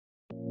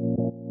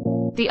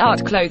The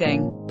art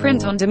clothing,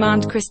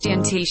 print-on-demand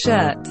Christian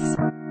t-shirts.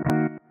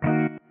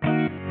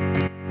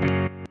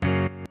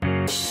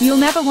 You'll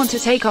never want to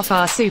take off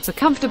our super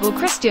comfortable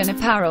Christian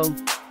apparel.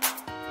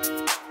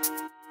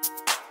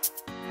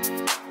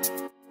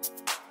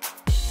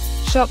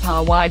 Shop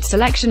our wide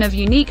selection of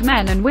unique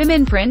men and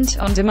women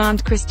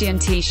print-on-demand Christian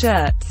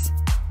t-shirts.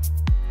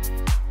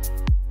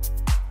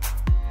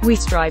 We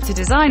strive to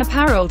design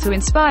apparel to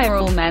inspire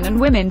all men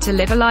and women to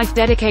live a life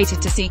dedicated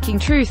to seeking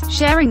truth,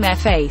 sharing their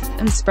faith,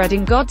 and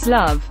spreading God's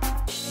love.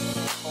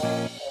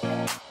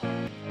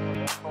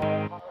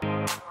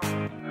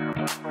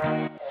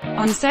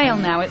 On sale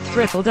now at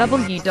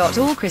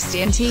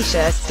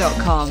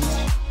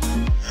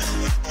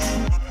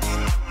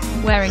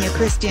www.allchristiantsshirts.com. Wearing a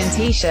Christian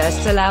t-shirt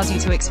allows you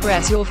to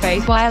express your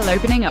faith while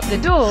opening up the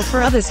door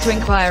for others to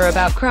inquire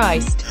about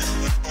Christ.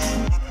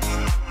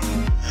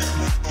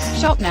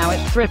 Shop now at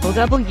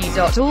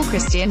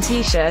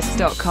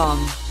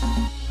www.allchristiantsshirts.com.